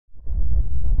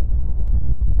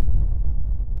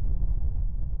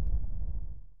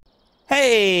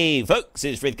Hey folks,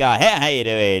 it's Frithgar here, how you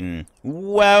doing?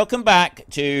 Welcome back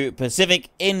to Pacific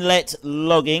Inlet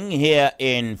Logging here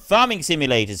in Farming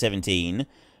Simulator 17.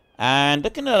 And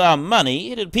looking at our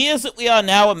money, it appears that we are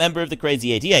now a member of the Crazy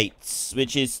 88s,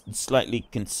 which is slightly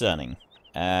concerning.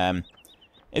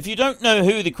 If you don't know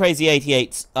who the Crazy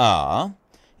 88s are,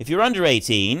 if you're under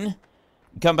 18,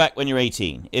 come back when you're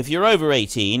 18. If you're over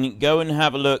 18, go and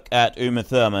have a look at Uma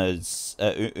Thurman's...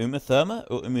 Uma Thurman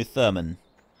or Uma Thurman?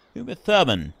 Uma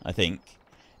Thurman, I think.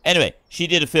 Anyway, she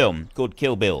did a film called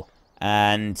Kill Bill.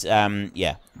 And,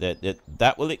 yeah,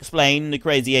 that will explain the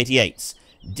Crazy 88s.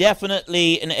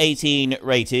 Definitely an 18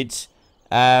 rated.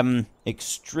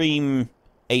 Extreme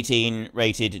 18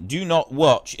 rated. Do not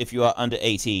watch if you are under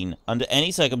 18. Under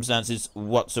any circumstances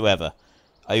whatsoever.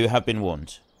 You have been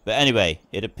warned. But anyway,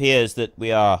 it appears that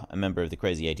we are a member of the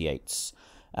Crazy 88s.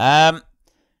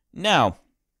 Now,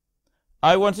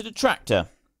 I wanted a tractor.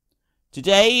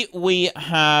 Today we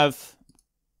have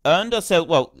earned ourselves,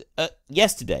 well,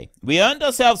 yesterday, we earned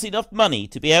ourselves enough money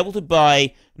to be able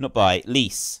to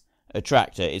lease a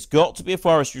tractor. It's got to be a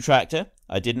forestry tractor.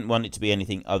 I didn't want it to be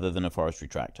anything other than a forestry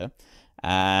tractor.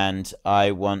 And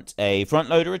I want a front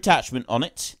loader attachment on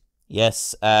it.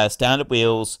 Yes, standard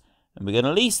wheels. And we're going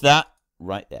to lease that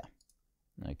right there.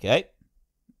 Okay. Here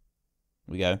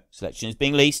we go. Selection is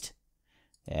being leased.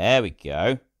 There we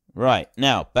go. Right,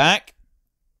 now back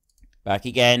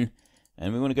again,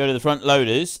 and we want to go to the front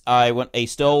loaders. I want a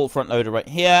Stoll front loader right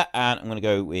here, and I'm going to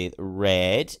go with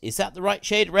red. Is that the right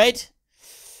shade red?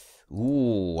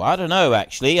 Ooh, I don't know,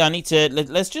 actually. I need to...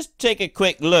 Let's just take a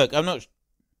quick look. I'm not...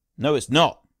 No, it's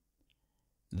not.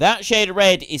 That shade of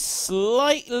red is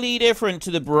slightly different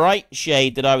to the bright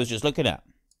shade that I was just looking at.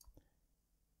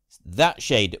 It's that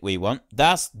shade that we want.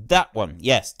 That's that one.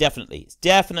 Yes, definitely. It's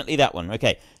definitely that one.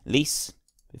 Okay, lease...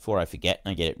 Before I forget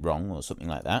and I get it wrong or something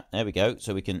like that. There we go.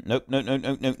 So we can... Nope. And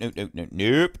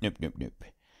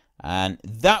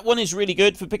that one is really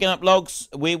good for picking up logs.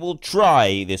 We will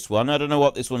try this one. I don't know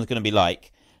what this one's going to be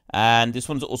like. And this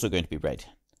one's also going to be red.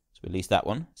 So we lease that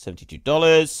one.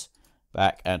 $72.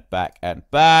 Back and back and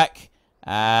back.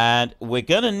 And we're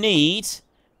going to need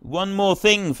one more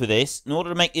thing for this. In order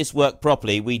to make this work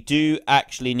properly, we do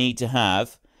actually need to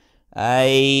have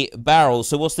a barrel.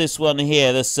 So what's this one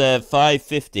here? That's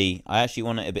 550. I actually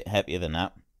want it a bit heavier than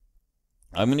that.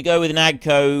 I'm going to go with an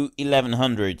Agco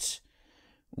 1100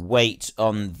 weight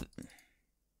on...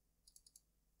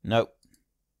 Nope.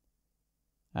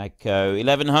 Agco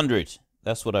 1100.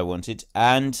 That's what I wanted.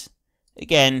 And,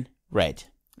 again, red.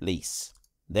 Lease.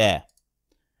 There.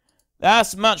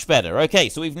 That's much better. Okay,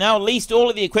 so we've now leased all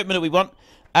of the equipment that we want.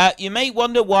 You may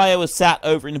wonder why I was sat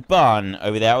over in the barn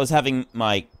over there. I was having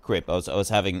my crib. I was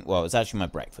having, well, it was actually my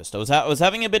breakfast. I was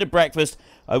having a bit of breakfast.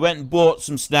 I went and bought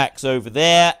some snacks over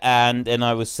there, and then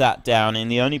I was sat down in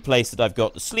the only place that I've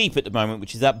got to sleep at the moment,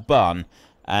 which is that barn,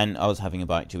 and I was having a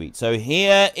bite to eat. So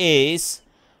here is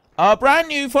our brand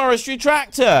new forestry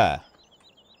tractor.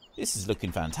 This is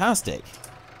looking fantastic.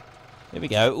 Here we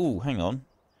go. Ooh, hang on.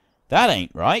 That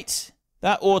ain't right.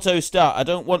 That auto start, I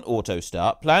don't want auto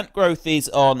start. Plant growth is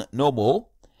on normal.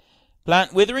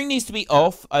 Plant withering needs to be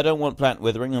off. I don't want plant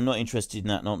withering. I'm not interested in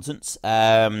that nonsense.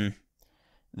 The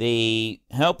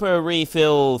helper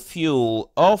refill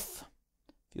fuel off.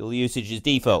 Fuel usage is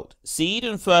default. Seed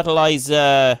and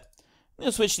fertilizer. I'm going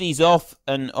to switch these off,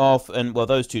 and well,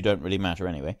 those two don't really matter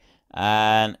anyway.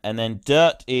 And then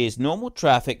dirt is normal.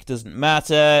 Traffic doesn't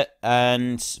matter.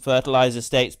 And fertilizer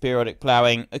states periodic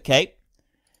plowing. Okay.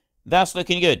 That's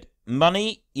looking good.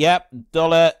 Money, yep.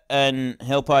 Dollar and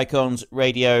help icons,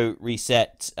 radio,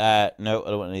 reset. No, I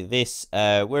don't want any of this.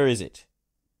 Where is it?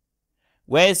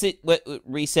 Where's it?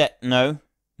 Reset, no.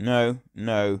 No.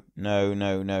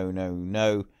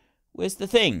 Where's the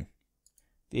thing?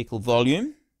 Vehicle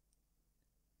volume.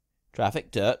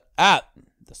 Traffic, dirt. Ah,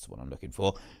 that's the one I'm looking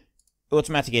for.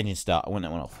 Automatic engine start. I want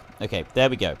that one off. Okay, there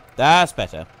we go. That's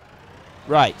better.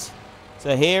 Right.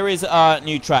 So here is our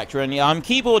new tractor, and I'm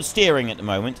keyboard steering at the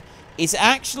moment. It's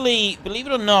actually, believe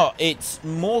it or not, it's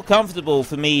more comfortable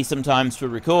for me sometimes for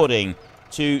recording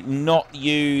to not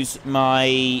use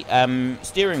my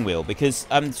steering wheel, because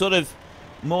I'm sort of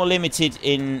more limited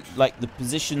in like the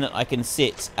position that I can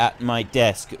sit at my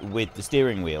desk with the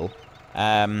steering wheel.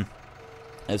 I've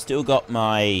still got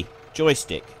my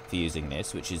joystick for using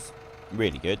this, which is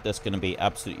really good. That's going to be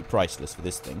absolutely priceless for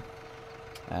this thing.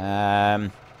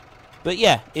 But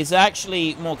yeah, it's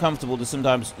actually more comfortable to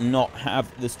sometimes not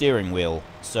have the steering wheel.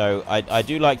 So I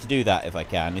do like to do that if I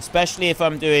can. Especially if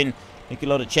I'm doing like a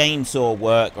lot of chainsaw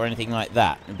work or anything like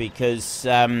that. Because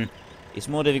it's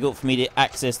more difficult for me to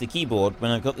access the keyboard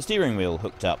when I've got the steering wheel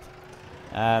hooked up.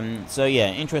 So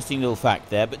yeah, interesting little fact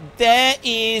there. But there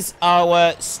is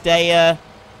our Stayer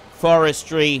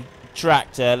Forestry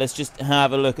tractor. Let's just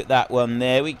have a look at that one.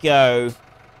 There we go.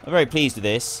 I'm very pleased with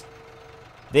this.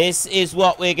 This is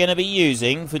what we're going to be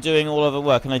using for doing all of the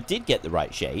work. And I did get the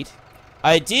right shade.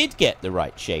 I did get the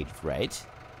right shade of red.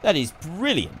 That is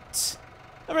brilliant.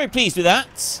 I'm very pleased with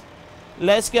that.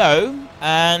 Let's go.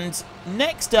 And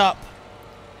next up...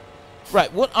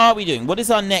 Right, what are we doing? What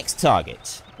is our next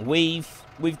target? We've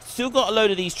still got a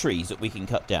load of these trees that we can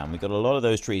cut down. We've got a lot of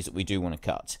those trees that we do want to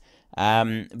cut.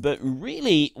 But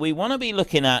really, we want to be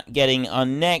looking at getting our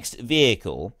next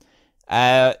vehicle.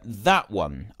 That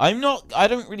one. I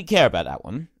don't really care about that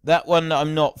one. That one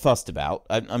I'm not fussed about.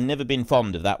 I've never been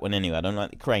fond of that one anyway. I don't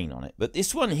like the crane on it. But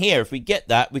this one here, if we get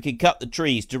that, we could cut the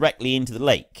trees directly into the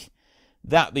lake.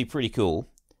 That'd be pretty cool.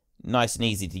 Nice and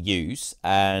easy to use.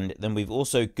 And then we've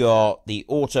also got the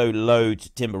auto load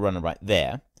timber runner right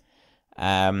there,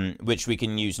 which we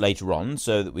can use later on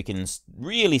so that we can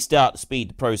really start to speed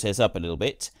the process up a little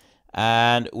bit.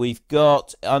 And we've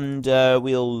got under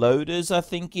wheel loaders, I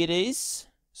think it is,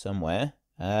 somewhere.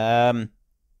 It's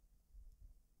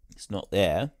not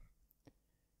there.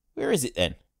 Where is it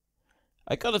then?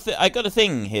 I got a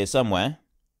thing here somewhere.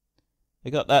 I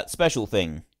got that special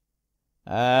thing.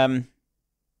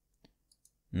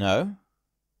 No.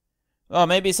 Oh,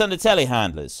 maybe it's under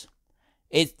telehandlers.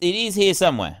 It is here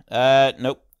somewhere.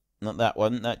 Nope, not that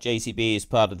one. That JCB is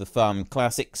part of the Farm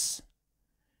Classics.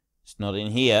 It's not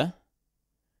in here.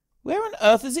 Where on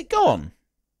earth has it gone?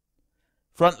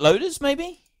 Front loaders,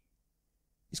 maybe?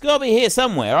 It's got to be here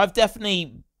somewhere.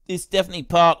 It's definitely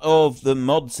part of the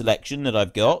mod selection that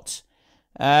I've got.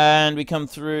 And we come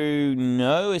through.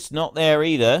 No, it's not there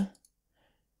either.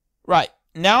 Right,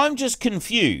 now I'm just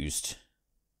confused.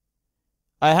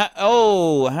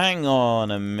 Oh, hang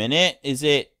on a minute. Is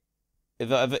it...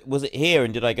 was it here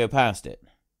and did I go past it?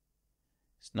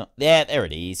 It's not there. There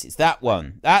it is. It's that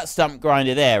one. That stump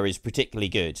grinder there is particularly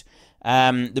good.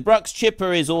 The Brux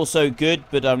chipper is also good,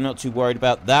 but I'm not too worried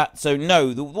about that. So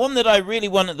no, the one that I really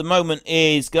want at the moment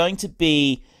is going to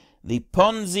be the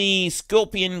Ponzi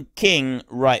Scorpion King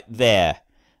right there.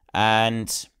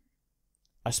 And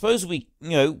I suppose we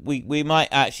might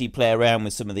actually play around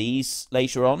with some of these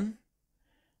later on.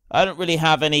 I don't really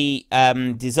have any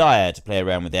desire to play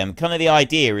around with them. Kind of the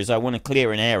idea is I want to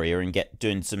clear an area and get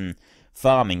doing some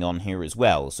farming on here as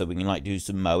well, so we can do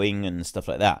some mowing and stuff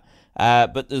like that.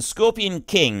 But the Scorpion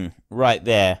King right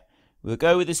there, we'll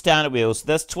go with the standard wheels. So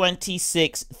that's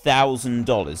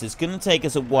 $26,000. It's going to take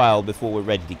us a while before we're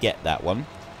ready to get that one.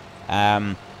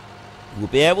 We'll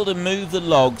be able to move the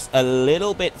logs a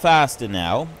little bit faster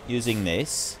now using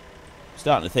this. I'm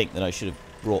starting to think that I should have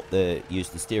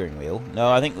used the steering wheel.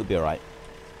 No, I think we'll be alright.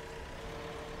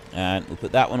 And we'll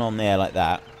put that one on there like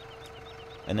that.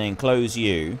 And then close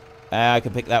you. I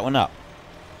can pick that one up.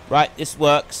 Right, this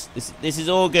works. This is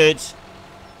all good.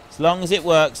 As long as it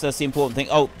works, that's the important thing.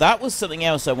 Oh, that was something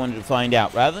else I wanted to find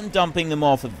out. Rather than dumping them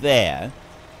off of there,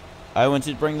 I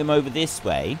wanted to bring them over this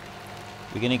way.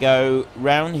 We're going to go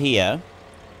round here.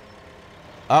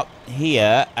 Up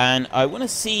here. And I want to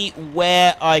see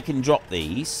where I can drop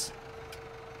these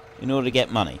in order to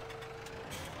get money.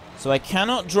 So I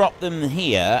cannot drop them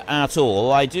here at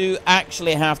all. I do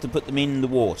actually have to put them in the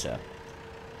water.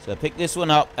 So I pick this one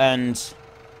up and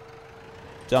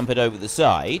dump it over the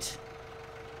side.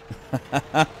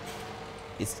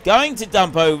 It's going to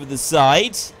dump over the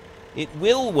side. It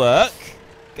will work.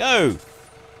 Go.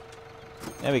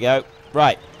 There we go.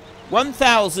 Right.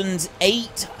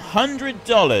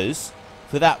 $1,800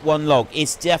 for that one log.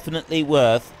 It's definitely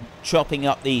worth chopping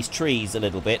up these trees a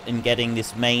little bit and getting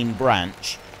this main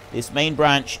branch. This main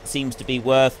branch seems to be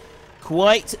worth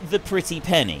quite the pretty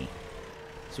penny.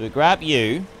 So we grab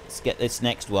you. Let's get this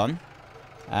next one.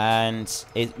 And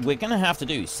we're going to have to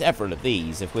do several of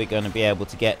these if we're going to be able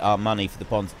to get our money for the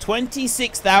ponds.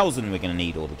 26,000 we're going to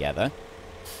need altogether.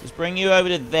 Just bring you over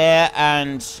to there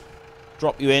and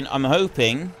drop you in. I'm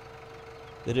hoping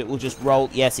that it will just roll.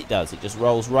 Yes, it does. It just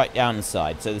rolls right down the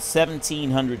side. So the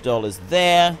 $1,700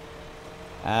 there.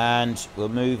 And we'll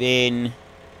move in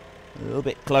a little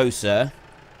bit closer.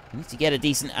 I need to get a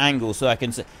decent angle so I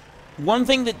can see. One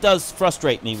thing that does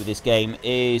frustrate me with this game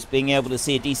is being able to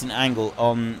see a decent angle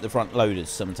on the front loaders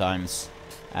sometimes.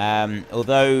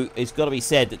 Although it's got to be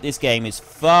said that this game is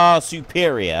far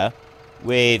superior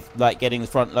with getting the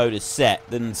front loaders set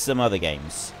than some other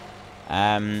games.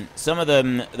 Some of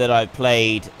them that I've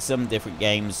played, some different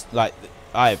games,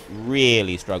 I've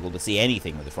really struggled to see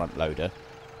anything with the front loader.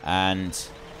 And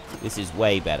this is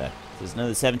way better. There's another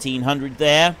 1,700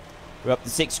 there. We're up to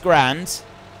 $6,000.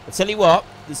 I'll tell you what,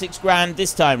 the 6 grand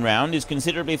this time round is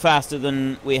considerably faster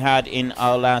than we had in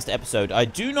our last episode. I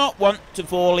do not want to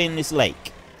fall in this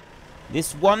lake.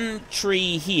 This one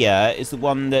tree here is the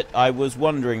one that I was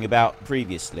wondering about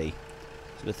previously.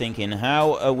 So we're thinking,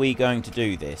 how are we going to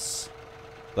do this?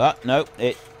 But, no,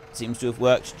 it seems to have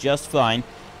worked just fine.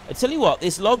 I tell you what,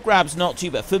 this log grab's not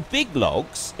too bad. For big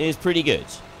logs, it's pretty good,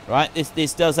 right?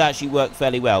 This does actually work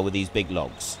fairly well with these big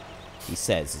logs, he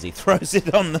says as he throws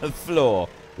it on the floor.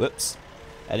 Whoops.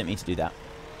 I didn't mean to do that.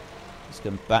 Just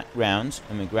come back round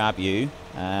and we grab you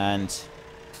and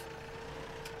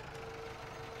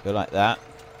go like that.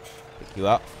 Pick you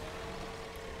up.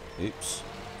 Oops.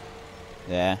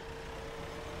 There.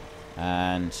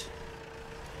 And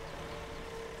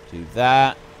do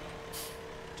that.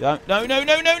 Don't. No, no,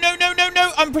 no, no, no, no, no,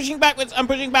 no. I'm pushing backwards. I'm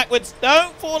pushing backwards.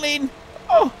 Don't fall in.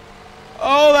 Oh.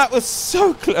 Oh, that was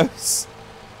so close.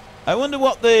 I wonder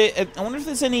what the... I wonder if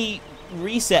there's any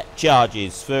reset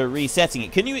charges for resetting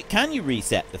it. Can you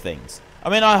reset the things? I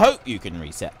mean, I hope you can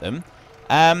reset them.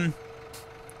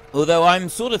 Although I'm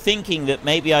sort of thinking that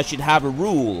maybe I should have a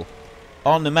rule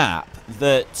on the map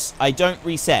that I don't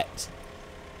reset.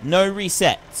 No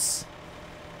resets.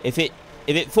 If it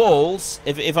falls,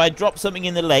 if I drop something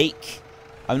in the lake,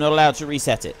 I'm not allowed to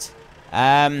reset it.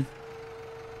 I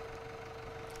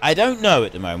don't know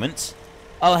at the moment.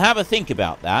 I'll have a think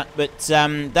about that, but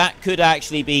that could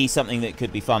actually be something that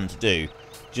could be fun to do.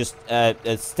 Just a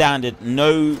standard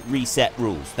no reset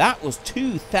rules. That was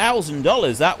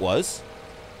 $2,000, that was.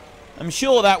 I'm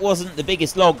sure that wasn't the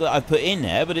biggest log that I've put in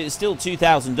there, but it's still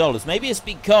 $2,000. Maybe it's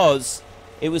because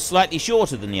it was slightly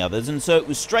shorter than the others, and so it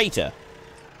was straighter.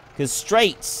 Because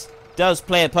straight does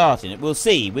play a part in it. We'll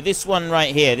see. With this one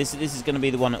right here, this is going to be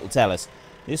the one that will tell us.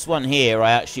 This one here,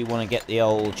 I actually want to get the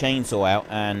old chainsaw out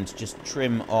and just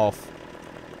trim off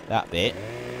that bit.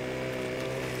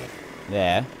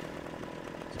 There.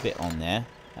 There's a bit on there.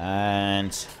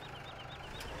 And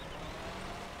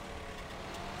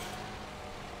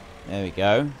there we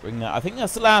go. Bring that. I think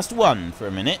that's the last one for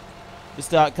a minute. Just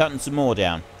start cutting some more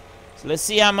down. So let's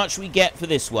see how much we get for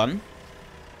this one.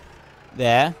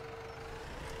 There.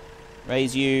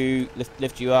 Raise you,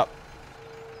 lift you up.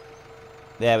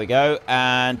 There we go,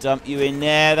 and dump you in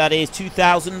there. That is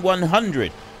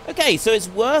 2,100. Okay, so it's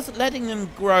worth letting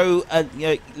them grow.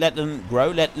 Let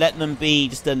them be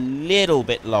just a little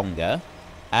bit longer,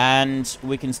 and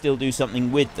we can still do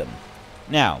something with them.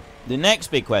 Now, the next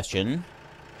big question.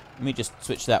 Let me just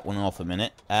switch that one off a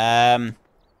minute.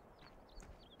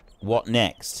 What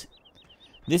next?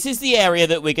 This is the area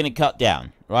that we're going to cut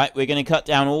down, right? We're going to cut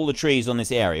down all the trees on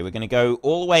this area. We're going to go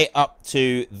all the way up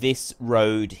to this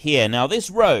road here. Now,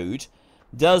 this road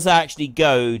does actually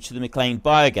go to the McLean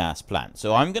biogas plant.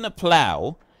 So I'm going to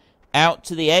plow out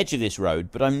to the edge of this road,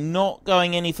 but I'm not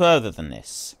going any further than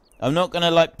this. I'm not going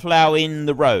to, like, plow in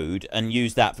the road and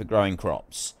use that for growing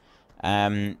crops.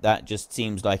 That just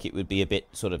seems like it would be a bit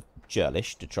sort of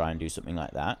churlish to try and do something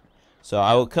like that. So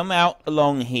I will come out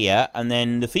along here, and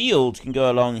then the field can go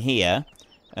along here,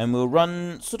 and we'll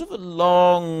run sort of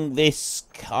along this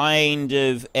kind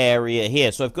of area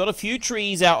here. So I've got a few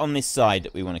trees out on this side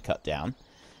that we want to cut down.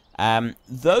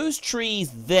 Those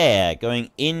trees there going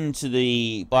into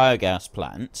the biogas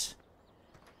plant,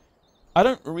 I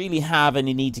don't really have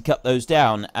any need to cut those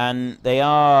down, and they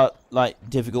are, like,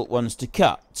 difficult ones to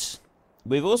cut.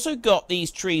 We've also got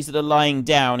these trees that are lying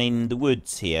down in the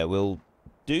woods here. We'll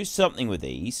do something with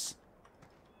these.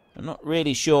 I'm not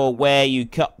really sure where you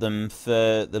cut them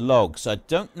for the logs. I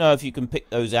don't know if you can pick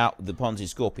those out with the Ponzi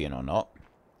Scorpion or not.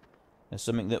 That's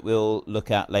something that we'll look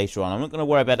at later on. I'm not going to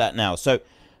worry about that now. So,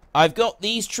 I've got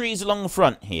these trees along the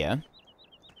front here.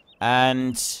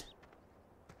 And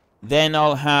then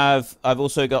I've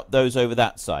also got those over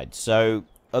that side. So,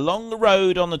 along the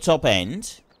road on the top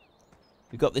end,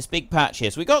 we've got this big patch here.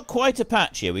 So we've got quite a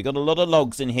patch here. We've got a lot of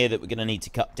logs in here that we're going to need to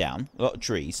cut down. A lot of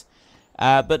trees.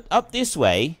 But up this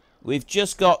way, we've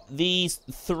just got these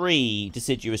 3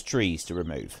 deciduous trees to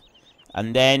remove.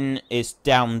 And then it's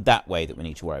down that way that we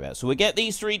need to worry about. So we'll get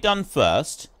these 3 done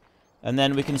first. And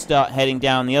then we can start heading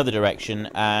down the other direction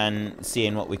and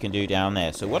seeing what we can do down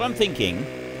there. So what I'm thinking,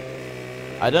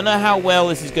 I don't know how well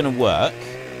this is going to work.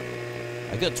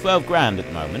 I've got 12 grand at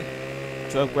the moment.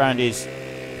 12 grand is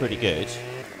pretty good.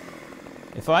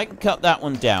 If I can cut that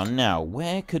one down now,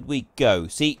 where could we go?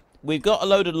 See, we've got a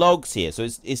load of logs here, so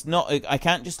it's not, I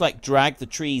can't just like drag the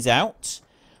trees out.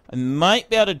 I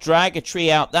might be able to drag a tree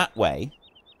out that way.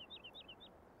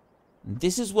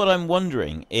 This is what I'm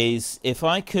wondering, is if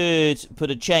I could put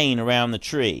a chain around the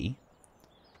tree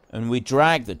and we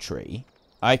drag the tree,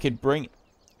 I could bring it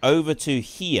over to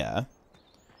here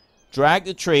drag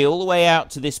the tree all the way out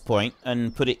to this point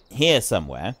and put it here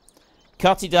somewhere,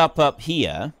 cut it up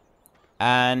here,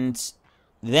 and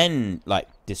then, like,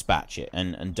 dispatch it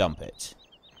and dump it.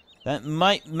 That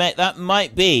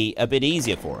might be a bit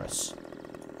easier for us.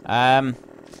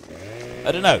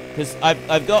 I don't know, because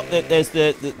I've got there's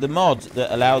the mod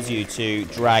that allows you to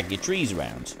drag your trees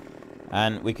around,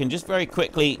 and we can just very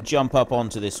quickly jump up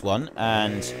onto this one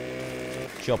and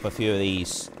chop a few of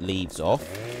these leaves off.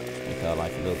 Make our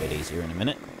life a little bit easier in a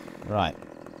minute. Right,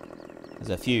 there's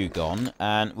a few gone,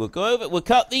 and we'll go over. We'll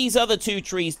cut these other 2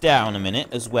 trees down a minute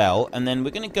as well, and then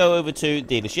we're going to go over to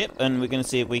the dealership, and we're going to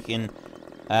see if we can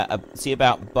see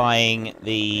about buying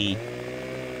the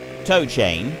tow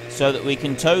chain so that we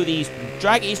can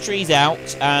drag these trees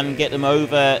out and get them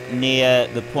over near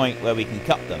the point where we can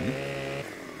cut them.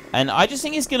 And I just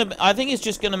think I think it's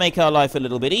just gonna make our life a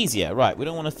little bit easier. Right, we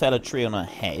don't want to fell a tree on our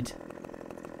head.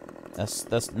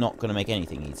 That's not gonna make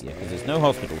anything easier because there's no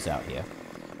hospitals out here.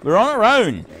 We're on our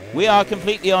own. We are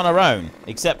completely on our own,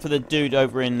 except for the dude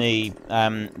over in the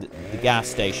gas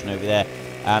station over there.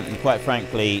 And quite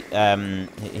frankly,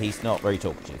 he's not very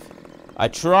talkative. I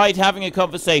tried having a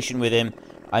conversation with him.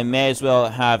 I may as well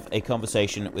have a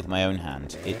conversation with my own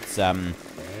hand. It's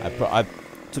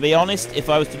to be honest, if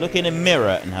I was to look in a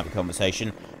mirror and have a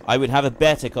conversation, I would have a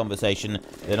better conversation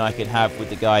than I could have with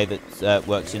the guy that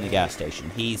works in the gas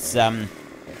station. He's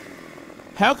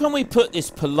how can we put this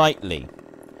politely?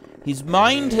 His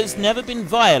mind has never been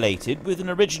violated with an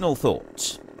original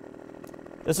thought.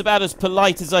 That's about as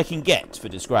polite as I can get for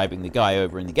describing the guy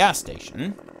over in the gas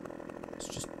station. Let's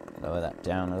just lower that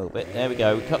down a little bit. There we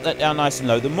go. We cut that down nice and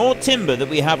low. The more timber that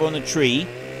we have on a tree,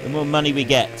 the more money we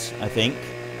get, I think.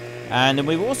 And then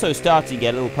we've also started to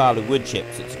get a little pile of wood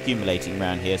chips that's accumulating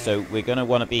around here. So we're going to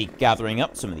want to be gathering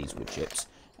up some of these wood chips.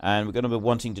 And we're going to be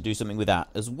wanting to do something with that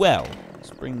as well. Let's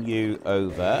bring you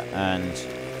over and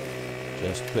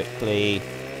just quickly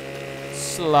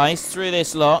slice through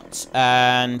this lot.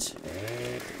 And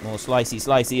more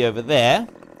slicey over there.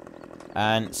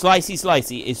 And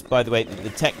slicey is, by the way, the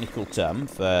technical term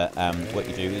for what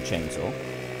you do with a chainsaw.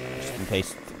 Just in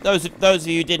case those of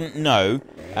you who didn't know,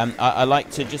 I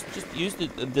like to just use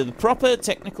the proper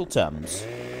technical terms.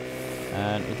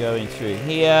 And we're going through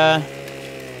here.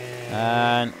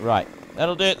 And right,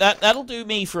 that'll do it. That'll do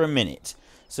me for a minute.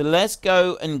 So let's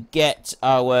go and get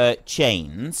our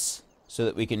chains so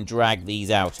that we can drag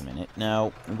these out a minute.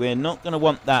 Now we're not going to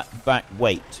want that back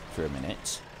weight for a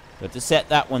minute. We have to set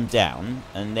that one down,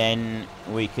 and then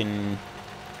we can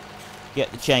get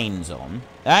the chains on.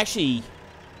 Actually,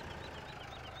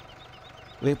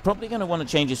 we're probably going to want to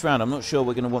change this around. I'm not sure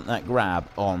we're going to want that grab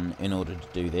on in order to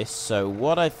do this. So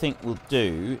what I think we'll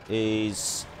do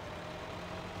is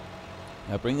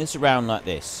I'll bring this around like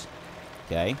this.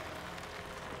 Okay.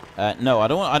 No, I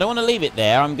don't want to leave it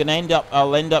there.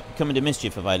 I'll end up coming to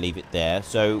mischief if I leave it there.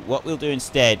 So what we'll do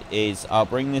instead is I'll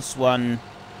bring this one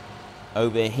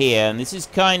over here, and this is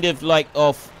kind of like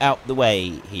off out the way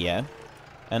here,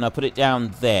 and I'll put it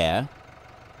down there,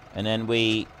 and then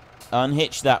we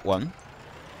unhitch that one,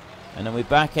 and then we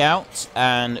back out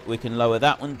and we can lower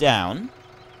that one down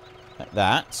like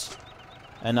that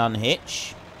and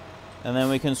unhitch, and then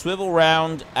we can swivel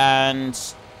round and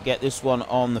get this one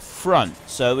on the front.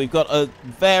 So we've got a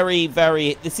very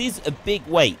this is a big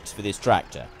weight for this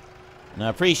tractor, and I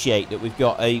appreciate that we've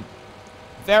got a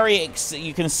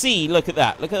you can see, look at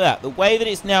that, the way that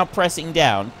it's now pressing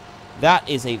down, that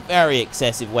is a very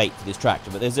excessive weight for this tractor.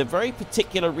 But there's a very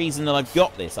particular reason that I've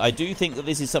got this. I do think that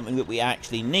this is something that we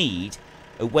actually need,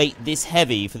 a weight this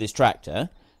heavy for this tractor.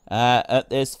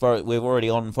 We're already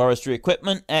on forestry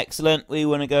equipment, excellent. We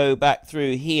want to go back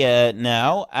through here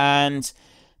now, and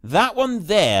that one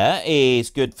there is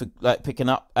good for like picking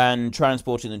up and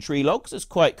transporting the tree logs. That's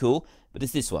quite cool. But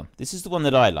it's this one. This is the one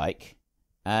that I like.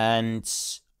 And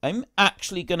I'm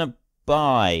actually going to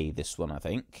buy this one, I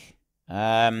think.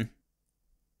 I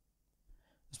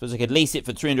suppose I could lease it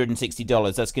for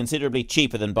 $360. That's considerably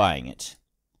cheaper than buying it.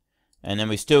 And then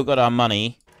we've still got our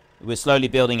money. We're slowly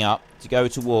building up to go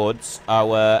towards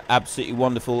our absolutely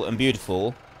wonderful and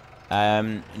beautiful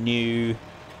new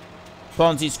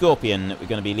Ponzi Scorpion that we're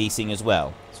going to be leasing as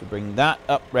well. So bring that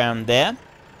up round there.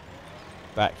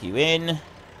 Back you in. A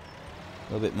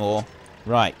little bit more.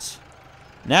 Right.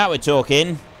 Now we're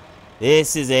talking.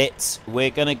 This is it. We're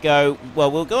going to go...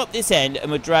 Well, we'll go up this end and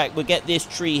we'll get this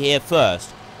tree here first.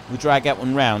 We'll drag that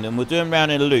one round, and we'll do them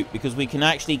round in a loop because we can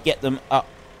actually get them up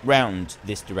round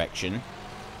this direction.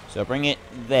 So I'll bring it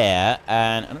there,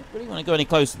 and I don't really want to go any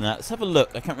closer than that. Let's have a look.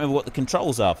 I can't remember what the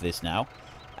controls are for this now.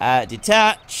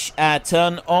 Detach,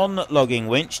 turn on logging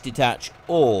winch, detach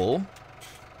all.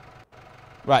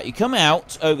 Right, you come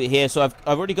out over here. So I've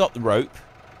already got the rope.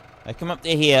 I come up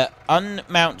to here,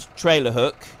 unmount trailer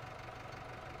hook.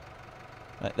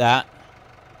 Like that.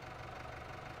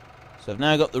 So I've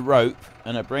now got the rope,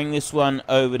 and I bring this one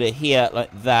over to here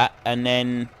like that, and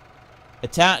then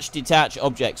attach, detach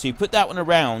object. So you put that one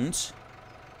around.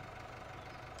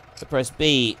 So press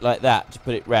B like that to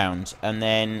put it round, and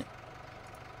then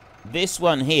this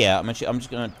one here, I'm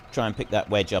just going to try and pick that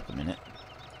wedge up a minute.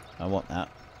 I want that.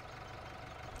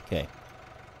 Okay.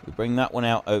 We bring that one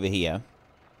out over here.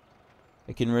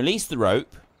 I can release the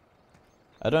rope.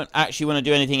 I don't actually want to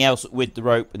do anything else with the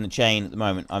rope and the chain at the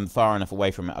moment. I'm far enough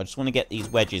away from it. I just want to get these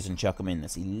wedges and chuck them in.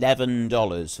 That's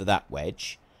 $11 for that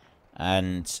wedge.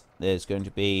 And there's going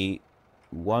to be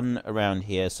one around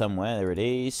here somewhere. There it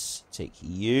is. Take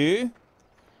you.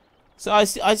 So I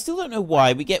still don't know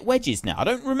why we get wedges now. I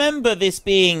don't remember this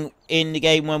being in the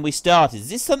game when we started. Is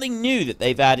this something new that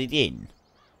they've added in?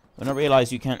 When I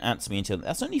realise you can't answer me until...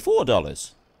 That's only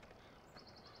 $4.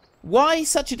 Why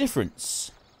such a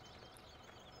difference?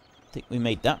 I think we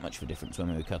made that much of a difference when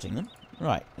we were cutting them.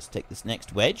 Right, let's take this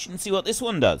next wedge and see what this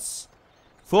one does.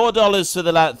 $4 for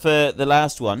the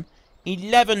last one.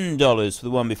 $11 for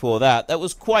the one before that. That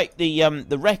was quite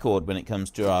the record when it comes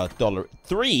to our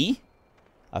 $3.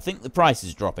 I think the price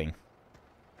is dropping.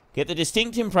 Get the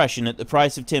distinct impression that the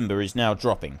price of timber is now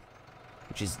dropping,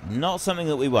 which is not something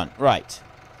that we want. Right.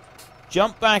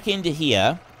 Jump back into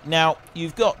here. Now,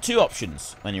 you've got two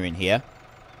options when you're in here.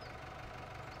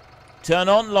 Turn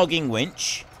on logging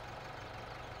winch.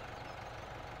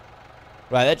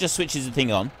 Right, that just switches the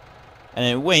thing on. And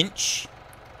then winch.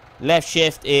 Left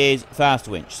shift is fast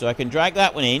winch. So I can drag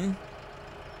that one in.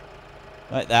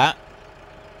 Like that.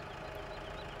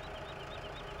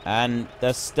 And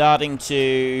they're starting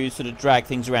to sort of drag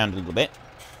things around a little bit.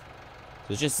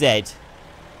 So it's just Z.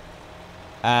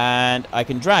 And I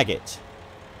can drag it.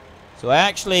 So I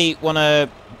actually want to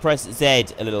press Z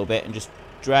a little bit and just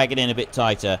drag it in a bit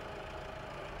tighter.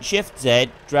 Shift Z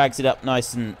drags it up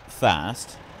nice and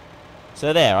fast.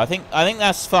 So there, I think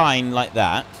that's fine like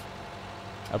that.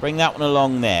 I'll bring that one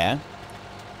along there.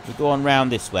 We go on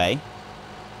round this way.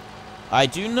 I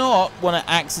do not want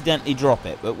to accidentally drop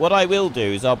it, but what I will do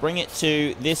is I'll bring it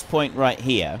to this point right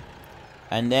here.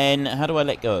 And then, how do I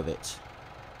let go of it?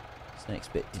 This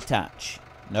next bit, detach.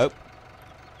 Nope.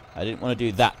 I didn't want to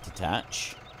do that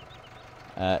detach.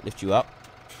 Lift you up.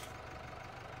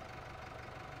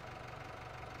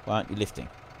 Why aren't you lifting?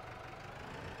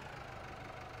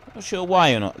 Not sure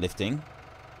why you're not lifting.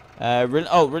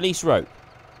 Release rope.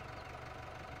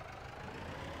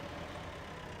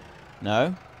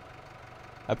 No.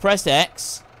 I pressed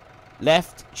X.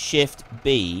 Left shift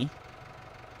B.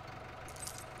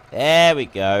 There we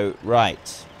go.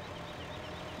 Right.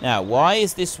 Now, why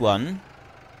is this one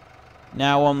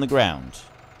now on the ground?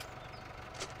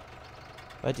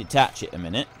 If I detach it a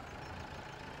minute.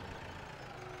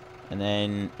 And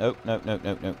then... Oh,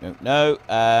 no.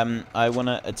 I want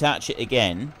to attach it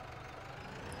again.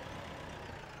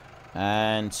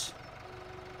 And...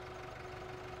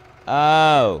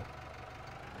 Oh.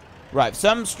 Right, for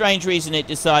some strange reason it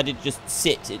decided to just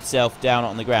sit itself down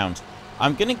on the ground.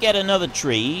 I'm going to get another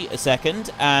tree a second,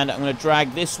 and I'm going to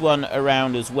drag this one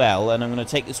around as well, and I'm going to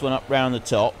take this one up round the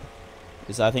top,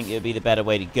 because I think it would be the better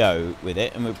way to go with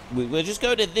it. And we'll just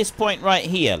go to this point right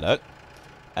here, look.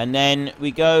 And then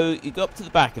you go up to the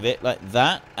back of it, like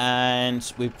that,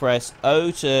 and we press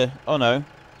O to... Oh, no.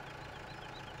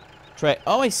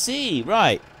 Oh, I see,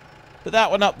 right. Put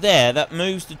that one up there, that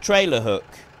moves the trailer hook.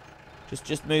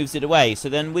 Just moves it away. So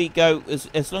then we go,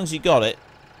 as long as you got it,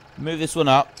 move this one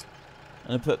up.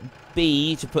 And I put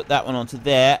B to put that one onto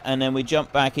there. And then we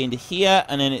jump back into here.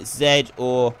 And then it's Z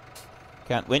or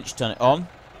can't winch. Turn it on.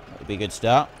 That would be a good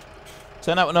start.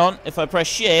 Turn that one on. If I press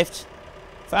shift,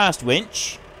 fast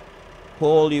winch.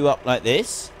 Haul you up like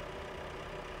this.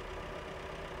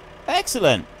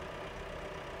 Excellent.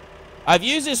 I have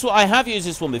used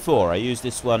this one before. I used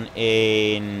this one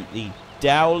in the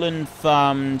Dowland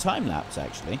Farm time-lapse,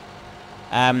 actually.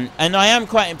 And I am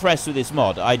quite impressed with this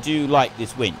mod. I do like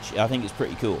this winch. I think it's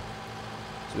pretty cool.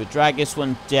 So we'll drag this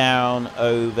one down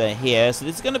over here. So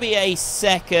this is going to be a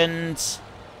second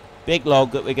big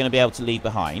log that we're going to be able to leave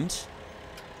behind.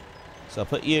 So I'll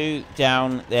put you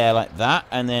down there like that.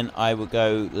 And then I will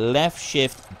go left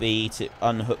shift B to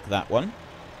unhook that one.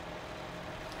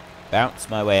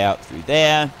 Bounce my way out through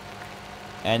there.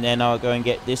 And then I'll go and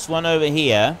get this one over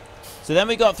here. So then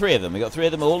we got three of them. We got three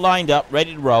of them all lined up,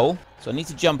 ready to roll. So I need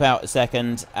to jump out a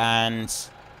second, and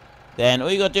then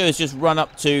all you got to do is just run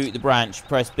up to the branch,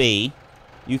 press B.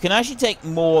 You can actually take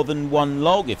more than one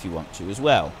log if you want to as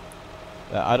well.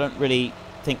 But I don't really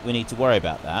think we need to worry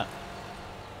about that.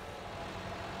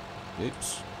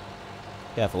 Oops.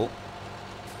 Careful.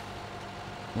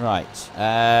 Right.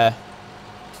 I'm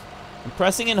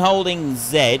pressing and holding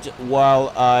Z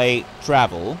while I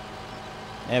travel.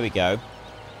 There we go.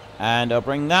 And I'll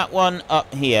bring that one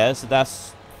up here, so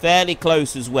that's fairly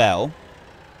close as well.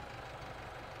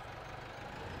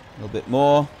 A little bit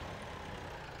more.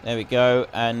 There we go.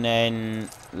 And then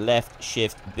left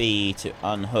shift B to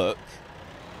unhook.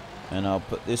 And I'll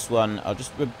put this one, I'll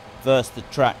just reverse the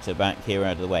tractor back here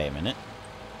out of the way a minute.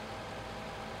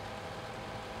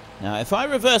 Now, if I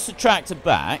reverse the tractor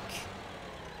back,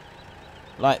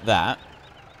 like that,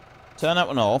 turn that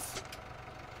one off.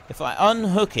 If I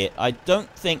unhook it, I don't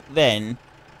think then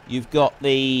you've got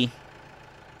the...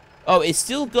 Oh, it's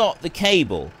still got the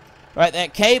cable. Right,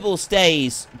 that cable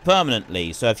stays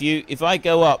permanently. So if I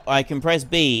go up, I can press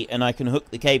B and I can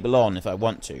hook the cable on if I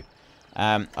want to.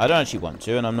 I don't actually want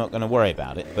to, and I'm not going to worry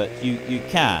about it, but you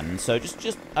can. So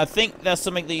just I think that's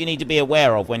something that you need to be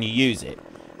aware of when you use it.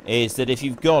 Is that if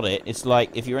you've got it, it's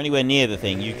like if you're anywhere near the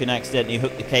thing, you can accidentally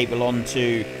hook the cable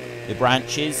onto the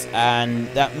branches, and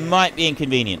that might be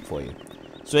inconvenient for you.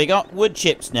 So we got wood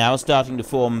chips now starting to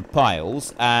form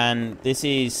piles, and this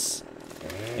is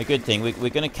a good thing. We're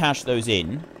going to cache those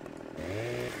in.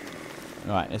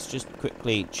 Right, let's just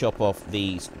quickly chop off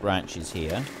these branches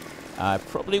here. I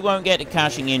probably won't get to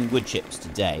caching in wood chips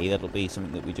today. That'll be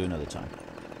something that we do another time.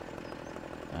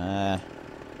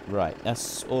 Right,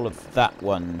 that's all of that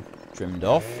one trimmed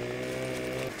off.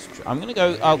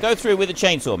 I'll go through with a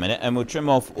chainsaw a minute, and we'll trim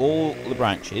off all the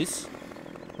branches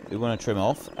we want to trim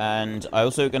off. And I'm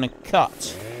also going to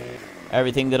cut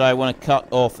everything that I want to cut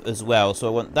off as well. So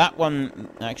I want that one,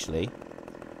 actually,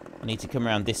 I need to come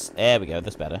around this, there we go,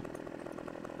 that's better.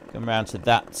 Come around to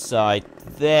that side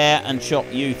there and chop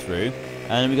you through.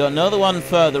 And we got another one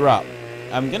further up.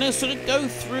 I'm going to sort of go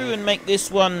through and make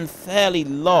this one fairly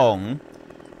long.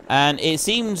 And it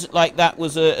seems like that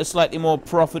was a slightly more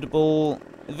profitable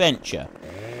venture.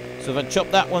 So if I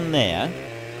chop that one there,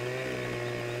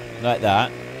 like that.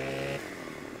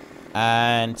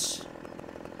 And,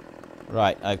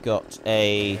 right, I've got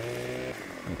a, there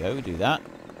we go, we do that.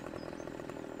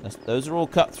 Those are all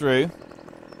cut through.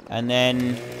 And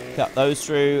then cut those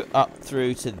through, up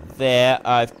through to there.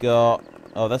 I've got,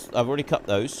 oh, I've already cut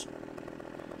those.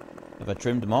 Have I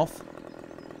trimmed them off?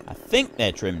 I think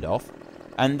they're trimmed off.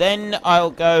 And then I'll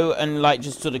go and, like,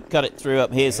 just sort of cut it through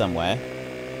up here somewhere.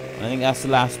 And I think that's the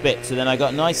last bit. So then I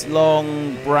got a nice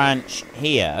long branch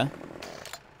here.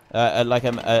 Like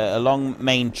a long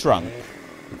main trunk.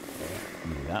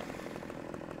 Do that.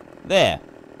 There.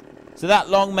 So that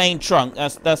long main trunk,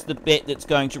 that's the bit that's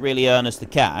going to really earn us the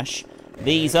cash.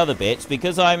 These other bits,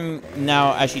 because I'm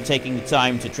now actually taking the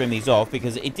time to trim these off,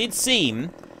 because it did seem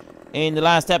in the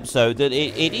last episode that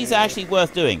it is actually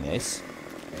worth doing this.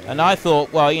 And I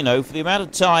thought, well, you know, for the amount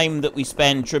of time that we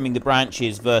spend trimming the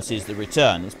branches versus the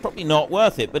return, it's probably not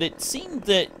worth it. But it seemed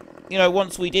that, you know,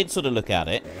 once we did sort of look at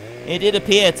it, it did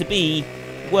appear to be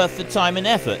worth the time and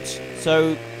effort.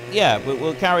 So, yeah,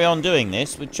 we'll carry on doing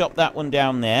this. We'll chop that one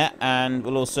down there, and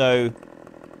we'll also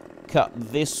cut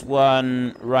this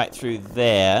one right through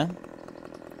there.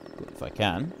 If I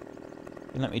can.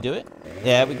 Let me do it.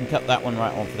 Yeah, we can cut that one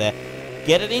right off there.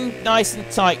 Get it in nice and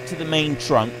tight to the main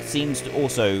trunk. Seems to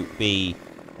also be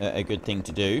a good thing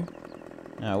to do.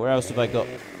 Now, where else have I got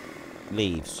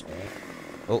leaves?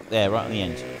 Oh, there, right on the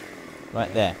end.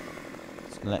 Right there.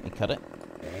 It's going to let me cut it.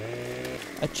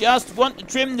 I just want to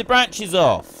trim the branches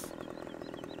off.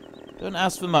 Don't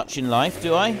ask for much in life,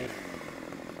 do I?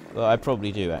 Well, I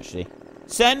probably do, actually.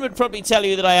 Sen would probably tell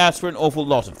you that I ask for an awful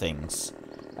lot of things.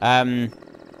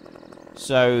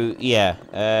 So,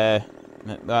 yeah.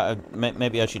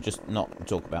 Maybe I should just not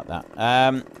talk about that.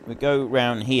 We go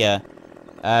round here.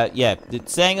 Yeah,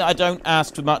 saying that I don't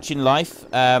ask for much in life.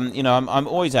 You know, I'm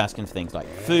always asking for things like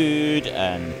food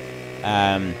and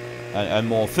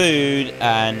more food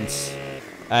and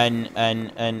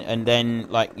then,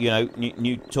 like, you know,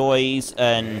 new toys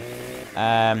and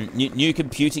new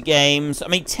computer games. I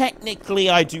mean,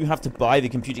 technically, I do have to buy the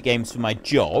computer games for my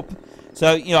job.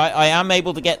 So, you know, I am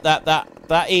able to get that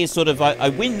is sort of, I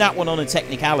win that one on a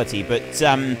technicality, but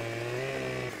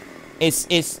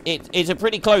it's a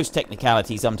pretty close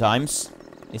technicality sometimes.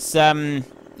 It's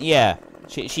yeah,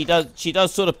 she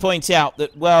does sort of point out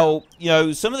that, well, you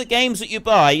know, some of the games that you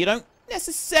buy, you don't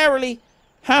necessarily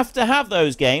have to have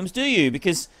those games, do you?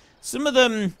 Because some of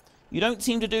them, you don't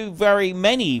seem to do very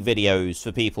many videos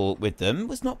for people with them.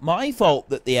 It's not my fault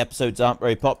that the episodes aren't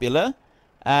very popular.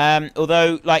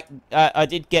 Although, like, I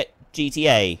did get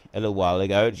GTA a little while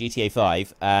ago, GTA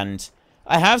 5, and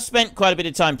I have spent quite a bit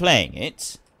of time playing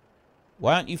it.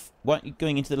 Why aren't you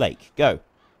going into the lake? Go.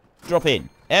 Drop in.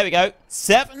 There we go.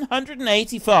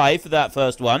 785 for that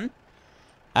first one.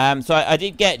 So I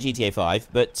did get GTA 5,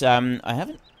 but I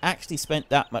haven't actually spent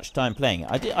that much time playing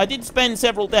it. I did spend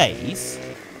several days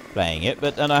playing it,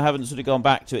 but then I haven't sort of gone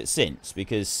back to it since,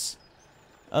 because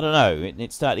I don't know,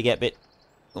 it started to get a bit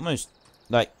almost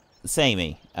like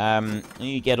samey.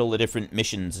 You get all the different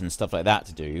missions and stuff like that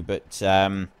to do, but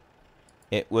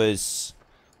it was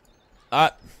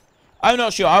I'm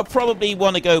not sure. I'll probably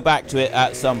want to go back to it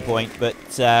at some point, but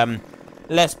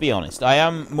let's be honest. I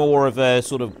am more of a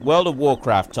sort of World of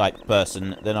Warcraft type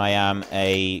person than I am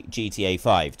a GTA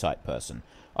 5 type person.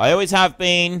 I always have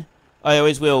been. I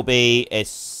always will be. It's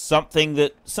something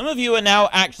that some of you are now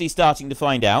actually starting to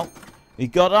find out.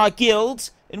 We've got our guild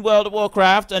in World of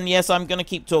Warcraft, and yes, I'm going to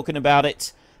keep talking about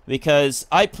it because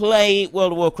I play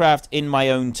World of Warcraft in my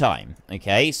own time.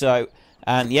 Okay, so...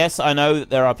 And yes, I know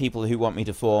that there are people who want me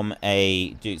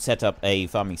to set up a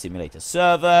farming simulator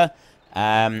server.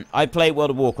 I play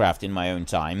World of Warcraft in my own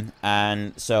time,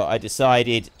 and so I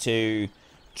decided to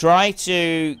try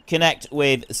to connect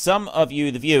with some of you,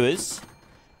 the viewers,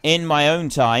 in my own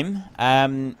time.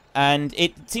 And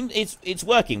it seems it's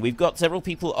working. We've got several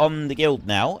people on the guild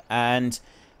now, and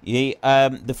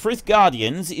the Frith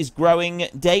Guardians is growing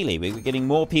daily. We're getting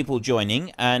more people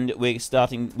joining, and we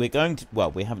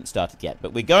haven't started yet,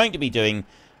 but we're going to be doing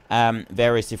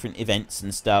various different events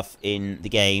and stuff in the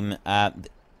game.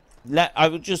 I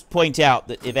would just point out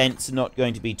that events are not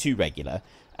going to be too regular.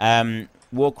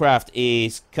 Warcraft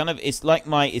is it's like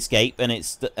my escape, and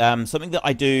it's something that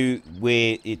I do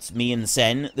it's me and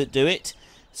Sen that do it.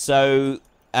 So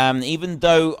even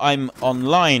though I'm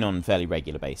online on a fairly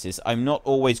regular basis, I'm not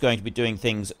always going to be doing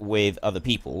things with other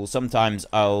people. Sometimes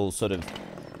I'll sort of,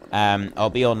 I'll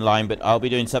be online, but I'll be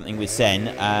doing something with Sen,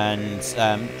 and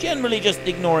generally just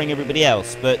ignoring everybody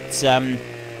else. But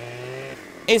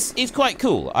it's quite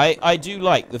cool. I do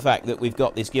like the fact that we've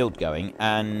got this guild going,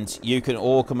 and you can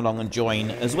all come along and join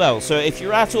as well. So if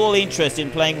you're at all interested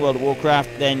in playing World of Warcraft,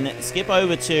 then skip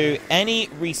over to any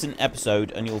recent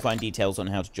episode, and you'll find details on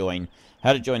how to join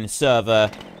the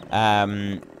server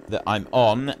that I'm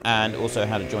on, and also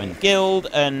how to join the guild,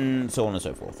 and so on and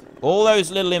so forth. All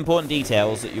those little important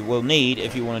details that you will need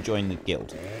if you want to join the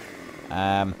guild.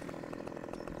 Where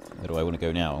do I want to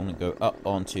go now? I want to go up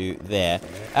onto there.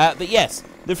 But yes,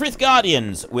 the Frith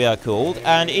Guardians we are called,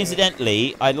 and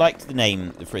incidentally, I liked the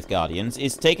name, the Frith Guardians.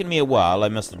 It's taken me a while, I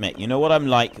must admit. You know what I'm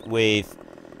like with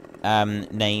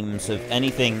names of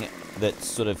anything that's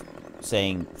sort of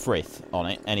saying Frith on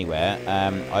it anywhere.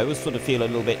 I always sort of feel a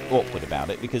little bit awkward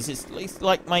about it, because it's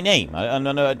like my name. I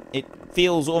know it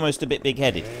feels almost a bit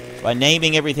big-headed by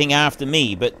naming everything after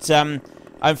me, but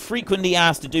I'm frequently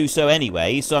asked to do so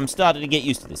anyway, so I'm starting to get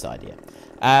used to this idea.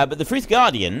 But the Frith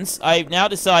Guardians, I've now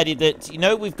decided that,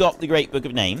 we've got the Great Book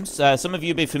of Names. Some of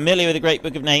you will be familiar with the Great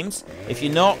Book of Names. If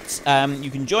you're not, you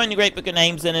can join the Great Book of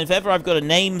Names, and if ever I've got to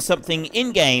name something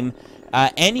in-game,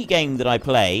 any game that I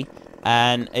play,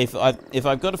 and if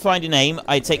I've got to find a name,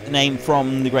 I take the name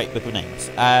from the Great Book of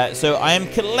Names. So I am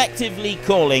collectively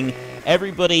calling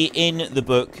everybody in the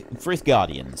book Frith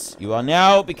Guardians. You are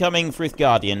now becoming Frith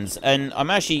Guardians, and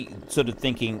I'm actually sort of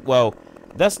thinking, well,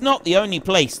 that's not the only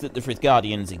place that the Frith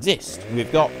Guardians exist.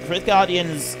 We've got Frith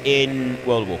Guardians in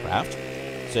World of Warcraft,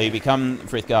 so you become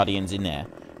Frith Guardians in there.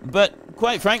 But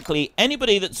quite frankly,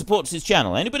 anybody that supports this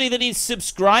channel, anybody that is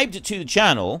subscribed to the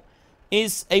channel,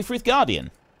 is a Frith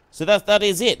Guardian. So that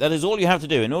is it. That is all you have to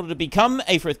do. In order to become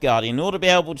a Frith Guardian, in order to be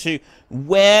able to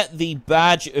wear the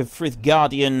badge of Frith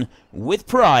Guardian with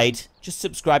pride, just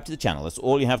subscribe to the channel. That's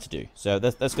all you have to do. So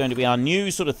that's going to be our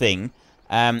new sort of thing.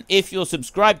 If you're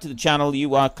subscribed to the channel,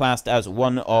 you are classed as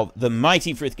one of the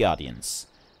mighty Frith Guardians.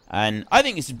 And I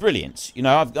think this is brilliant.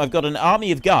 I've got an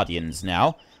army of Guardians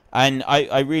now, and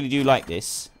I really do like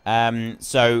this.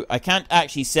 So I can't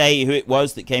actually say who it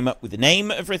was that came up with the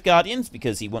name of Frith Guardians,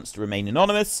 because he wants to remain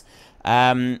anonymous.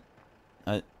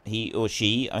 He or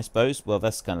she, I suppose. Well,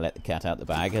 that's kind of let the cat out the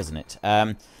bag, hasn't it?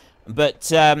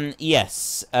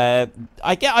 Yes,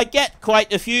 I get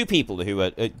quite a few people who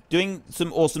are doing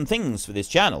some awesome things for this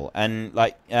channel, and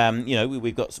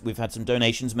we've had some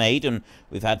donations made, and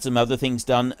we've had some other things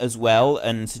done as well,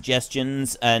 and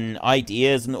suggestions and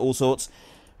ideas and all sorts.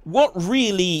 What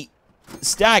really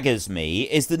staggers me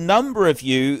is the number of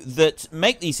you that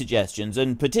make these suggestions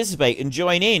and participate and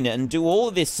join in and do all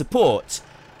of this support,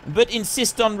 but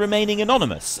insist on remaining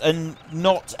anonymous and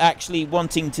not actually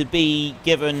wanting to be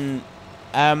given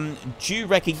due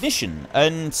recognition.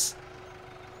 And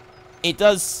it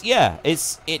does, yeah,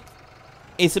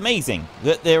 it it's amazing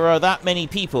that there are that many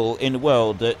people in the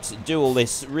world that do all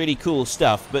this really cool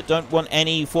stuff but don't want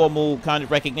any formal kind of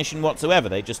recognition whatsoever.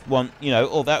 They just want, you know,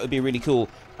 oh, that would be really cool.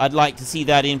 I'd like to see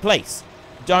that in place.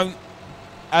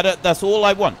 That's all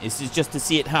I want, is just to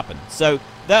see it happen. So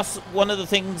that's one of the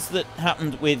things that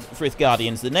happened with Frith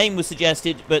Guardians. The name was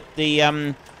suggested, but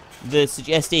the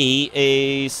suggestee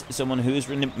is someone who is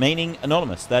remaining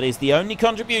anonymous. That is the only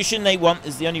contribution they want,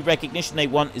 is the only recognition they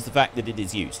want, is the fact that it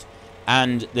is used.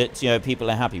 And that, you know, people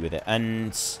are happy with it.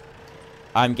 And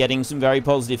I'm getting some very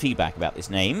positive feedback about this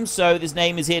name. So this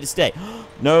name is here to stay.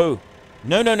 No.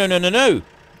 No, no, no, no, no, no.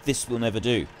 This will never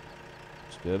do.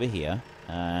 Let's go over here.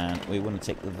 And we want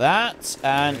to take that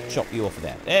and chop you off of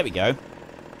there. There we go.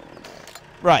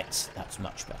 Right. That's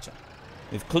much better.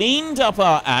 We've cleaned up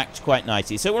our act quite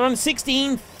nicely. So we're on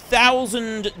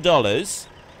 $16,000.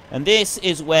 And this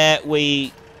is where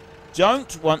we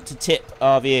don't want to tip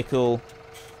our vehicle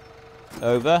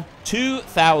over.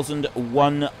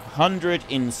 2,100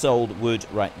 in sold wood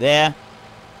right there.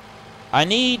 I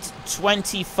need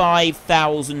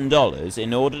 $25,000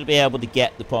 in order to be able to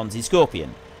get the Ponzi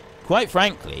Scorpion. Quite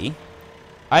frankly,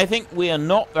 I think we are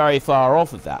not very far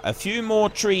off of that. A few more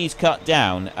trees cut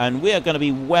down, and we are going to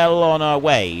be well on our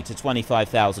way to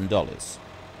 $25,000.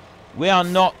 We are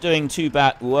not doing too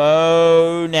bad.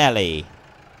 Whoa, Nelly.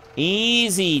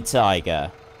 Easy,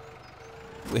 Tiger.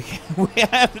 We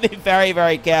have to be very,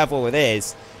 very careful with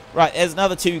this. Right, there's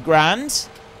another $2,000.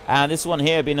 And this one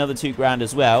here will be another $2,000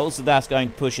 as well. So that's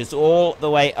going to push us all the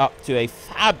way up to a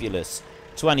fabulous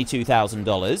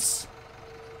 $22,000.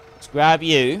 Let's grab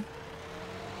you.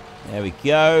 There we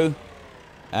go.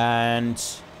 And,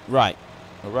 right,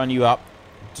 I'll run you up.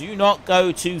 Do not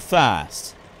go too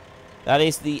fast. That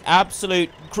is the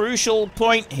absolute crucial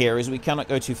point here, is we cannot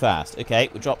go too fast. Okay,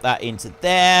 we'll drop that into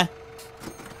there.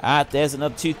 There's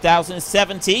another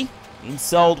 2,070 in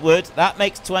sold wood. That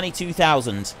makes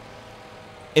 22,000.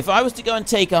 If I was to go and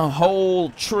take a whole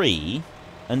tree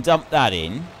and dump that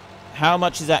in, how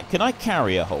much is that? Can I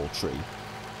carry a whole tree?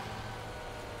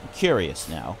 I'm curious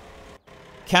now.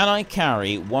 Can I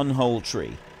carry one whole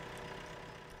tree?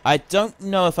 I don't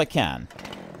know if I can.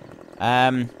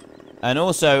 And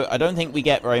also, I don't think we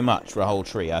get very much for a whole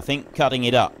tree. I think cutting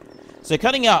it up. So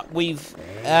cutting up, we've,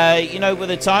 you know, by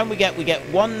the time we get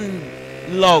one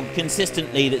log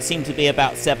consistently that seemed to be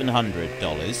about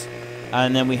 $700.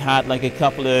 And then we had like a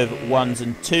couple of 1s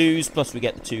and 2s, plus we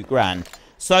get the $2,000.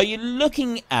 So you're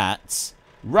looking at,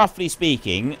 roughly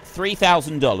speaking,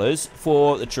 $3,000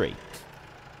 for the tree.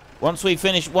 Once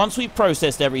we've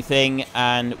processed everything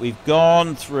and we've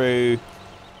gone through,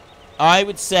 I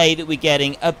would say that we're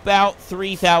getting about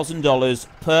 $3,000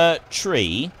 per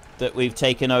tree that we've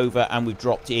taken over and we've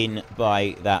dropped in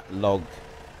by that log,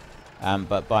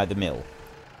 but by the mill.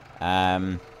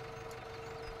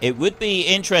 It would be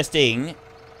interesting,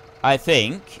 I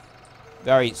think,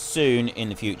 very soon in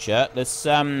the future. Let's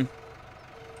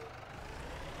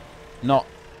not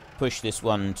push this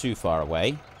one too far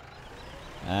away.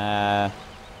 How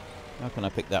can I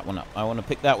pick that one up? I want to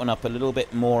pick that one up a little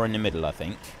bit more in the middle, I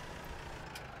think.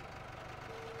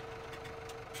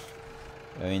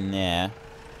 Go in there.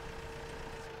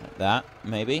 Like that,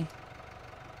 maybe.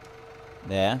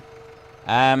 There.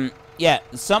 Yeah,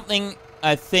 something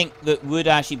I think that would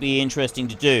actually be interesting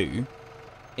to do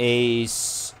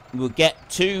is we'll get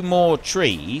 2 more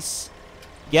trees,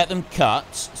 get them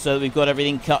cut so that we've got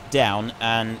everything cut down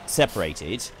and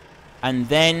separated, and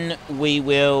then we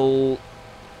will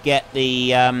get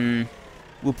the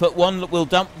we'll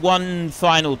dump one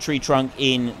final tree trunk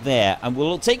in there, and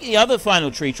we'll take the other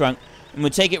final tree trunk and we'll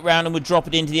take it round and we'll drop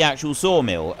it into the actual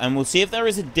sawmill, and we'll see if there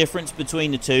is a difference between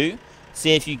the two.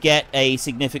 See if you get a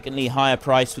significantly higher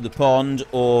price for the pond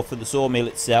or for the sawmill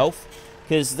itself.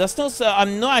 Because that's not so,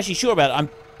 I'm not actually sure about it. I'm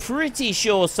pretty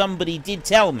sure somebody did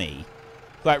tell me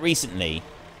quite recently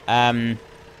that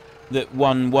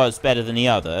one was better than the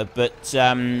other. But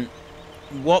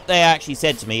what they actually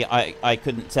said to me, I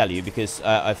couldn't tell you because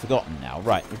I've forgotten now.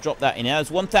 Right, we'll drop that in now.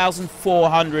 It's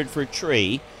 1,400 for a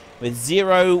tree with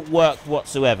 0 work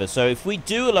whatsoever. So if we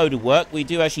do a load of work, we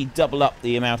do actually double up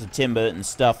the amount of timber and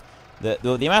stuff.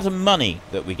 The amount of money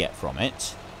that we get from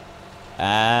it.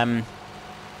 Now,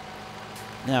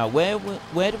 where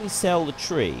do we sell the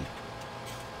tree?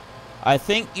 I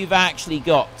think you've actually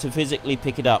got to physically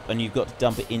pick it up and you've got to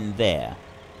dump it in there.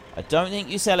 I don't think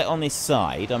you sell it on this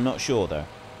side. I'm not sure, though.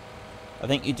 I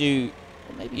think you do.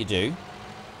 Well, maybe you do.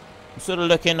 I'm sort of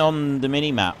looking on the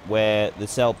mini-map where the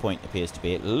sell point appears to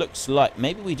be. It looks like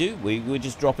maybe we do. We would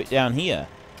just drop it down here.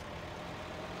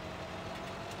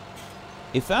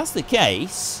 If that's the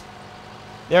case,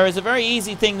 There is a very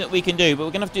easy thing that we can do, but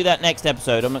we're going to have to do that next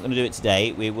episode. I'm not going to do it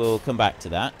today. We will come back to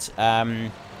that.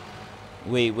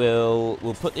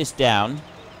 We'll put this down.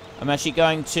 I'm actually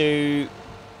going to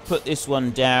put this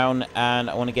one down, and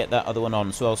I want to get that other one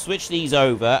on. So I'll switch these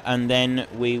over, and then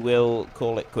we will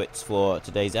call it quits for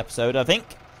today's episode, I think.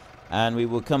 And we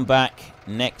will come back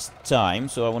next time.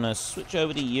 So I want to switch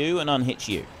over to you and unhitch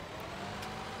you.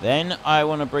 Then I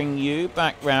want to bring you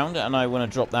back round, and I want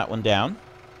to drop that one down.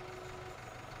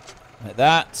 Like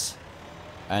that.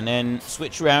 And then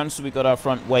switch around so we've got our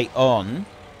front weight on.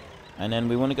 And then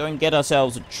we want to go and get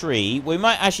ourselves a tree. We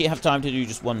might actually have time to do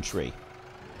just one tree.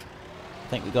 I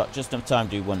think we've got just enough time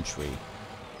to do one tree.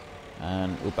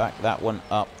 And we'll back that one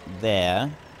up there.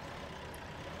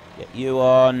 Get you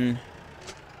on.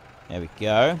 There we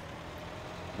go.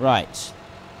 Right.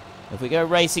 If we go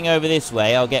racing over this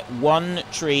way, I'll get one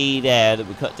tree there that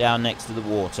we cut down next to the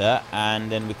water.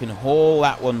 And then we can haul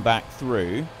that one back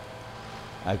through.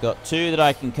 I've got two that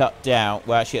I can cut down.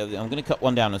 Well, actually, I'm going to cut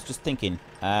one down. I was just thinking.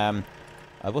 I've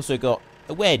also got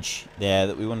a wedge there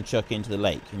that we want to chuck into the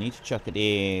lake. We need to chuck it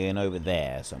in over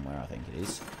there somewhere, I think it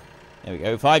is. There we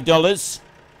go. $5.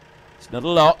 It's not a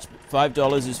lot, but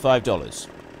 $5 is $5.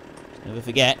 Never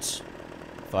forget.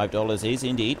 $5 is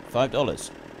indeed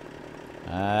 $5.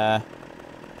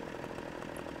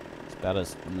 It's about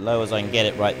as low as I can get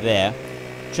it right there.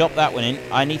 Chop that one in.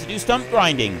 I need to do stump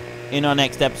grinding in our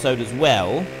next episode as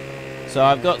well. So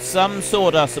I've got some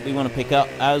sawdust that we want to pick up,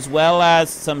 as well as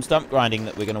some stump grinding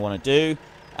that we're going to want to do.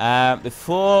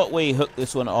 Before we hook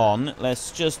this one on,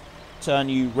 let's just turn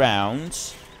you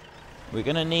round. We're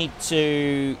going to need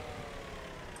to...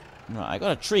 Right, I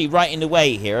got a tree right in the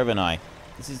way here, haven't I?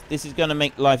 This is going to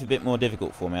make life a bit more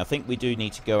difficult for me. I think we do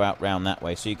need to go out round that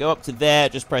way. So you go up to there,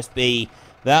 just press B.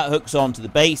 That hooks onto the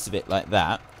base of it like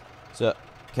that. So,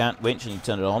 can't winch and you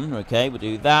turn it on. Okay, we'll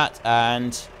do that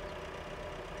and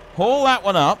haul that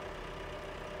one up.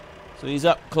 So he's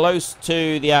up close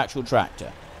to the actual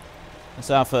tractor. That's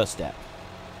our first step.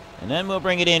 And then we'll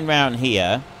bring it in round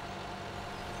here.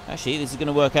 Actually, this is going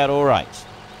to work out all right.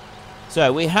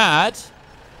 So we had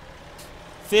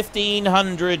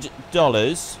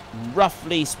 $1,500,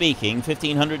 roughly speaking,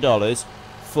 $1,500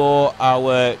 for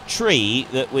our tree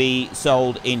that we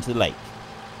sold into the lake.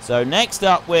 So next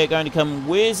up, we're going to come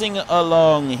whizzing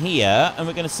along here, and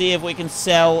we're going to see if we can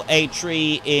sell a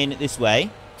tree in this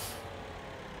way.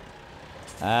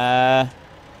 Well,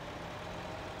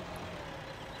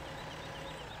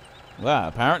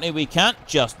 apparently we can't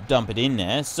just dump it in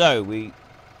there, so we...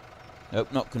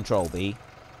 Nope, not Control B.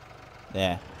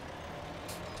 There.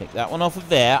 Take that one off of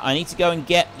there. I need to go and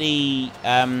get the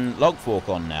log fork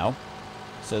on now,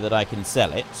 so that I can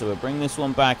sell it. So we'll bring this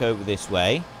one back over this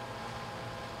way.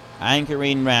 Anchor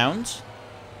in round.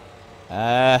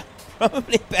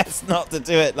 Probably best not to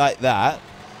do it like that.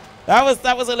 That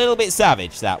was a little bit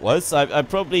savage, that was. I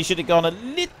probably should have gone a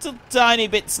little tiny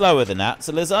bit slower than that.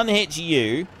 So let's unhitch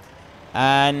you.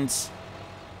 And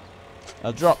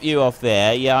I'll drop you off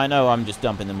there. Yeah, I know I'm just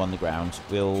dumping them on the ground.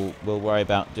 We'll worry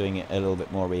about doing it a little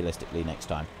bit more realistically next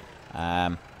time.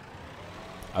 I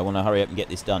want to hurry up and get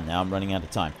this done now. I'm running out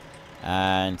of time.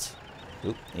 And...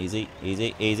 Oop, easy,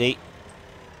 easy, easy.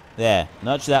 There,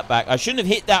 nudge that back. I shouldn't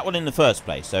have hit that one in the first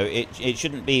place, so it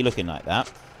shouldn't be looking like that.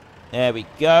 There we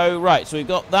go. Right, so we've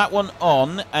got that one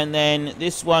on, and then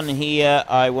this one here,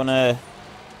 I want to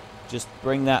just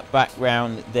bring that back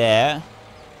round there.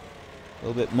 A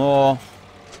little bit more.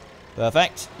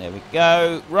 Perfect. There we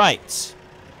go. Right.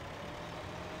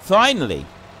 Finally,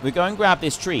 we'll go and grab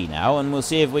this tree now, and we'll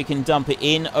see if we can dump it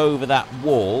in over that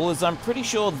wall, as I'm pretty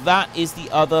sure that is the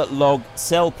other log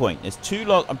sell point. There's two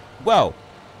log... well...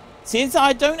 Since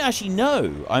I don't actually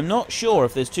know, I'm not sure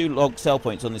if there's two log sell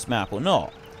points on this map or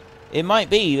not. It might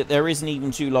be that there isn't even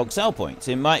two log sell points.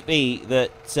 It might be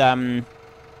that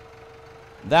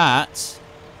that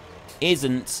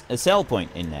isn't a sell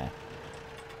point in there.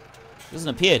 Doesn't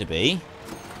appear to be.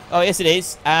 Oh, yes it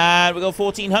is. And we got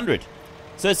 1,400.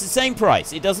 So it's the same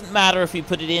price. It doesn't matter if we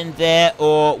put it in there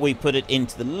or we put it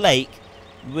into the lake.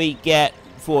 We get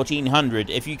 1,400.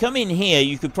 If you come in here,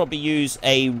 you could probably use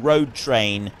a road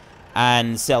train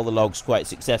and sell the logs quite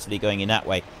successfully going in that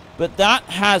way. But that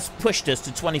has pushed us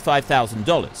to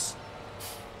 $25,000.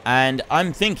 And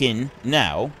I'm thinking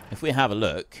now, if we have a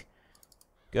look,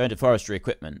 go into forestry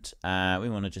equipment. We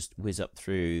want to just whiz up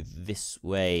through this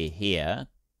way here.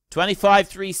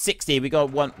 25,360. We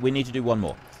got one. We need to do one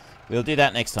more. We'll do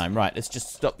that next time. Right, let's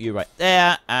just stop you right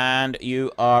there. And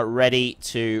you are ready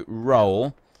to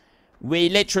roll. We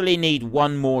literally need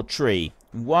one more tree.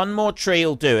 One more tree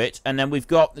will do it, and then we've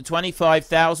got the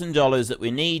 $25,000 that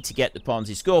we need to get the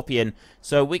Ponzi Scorpion,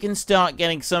 so we can start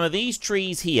getting some of these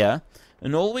trees here,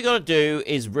 and all we got to do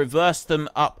is reverse them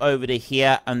up over to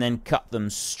here, and then cut them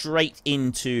straight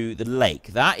into the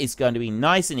lake. That is going to be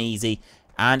nice and easy,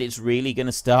 and it's really going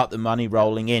to start the money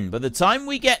rolling in. By the time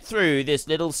we get through this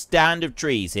little stand of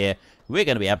trees here, we're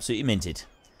going to be absolutely minted,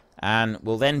 and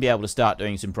we'll then be able to start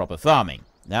doing some proper farming.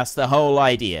 That's the whole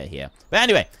idea here. But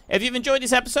anyway, if you've enjoyed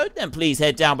this episode, then please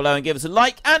head down below and give us a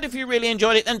like. And if you really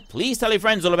enjoyed it, then please tell your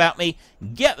friends all about me.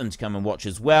 Get them to come and watch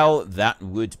as well. That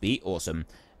would be awesome.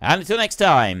 And until next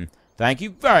time, thank you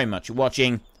very much for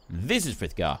watching. This is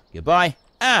Frithgar. Goodbye,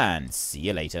 and see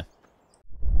you later.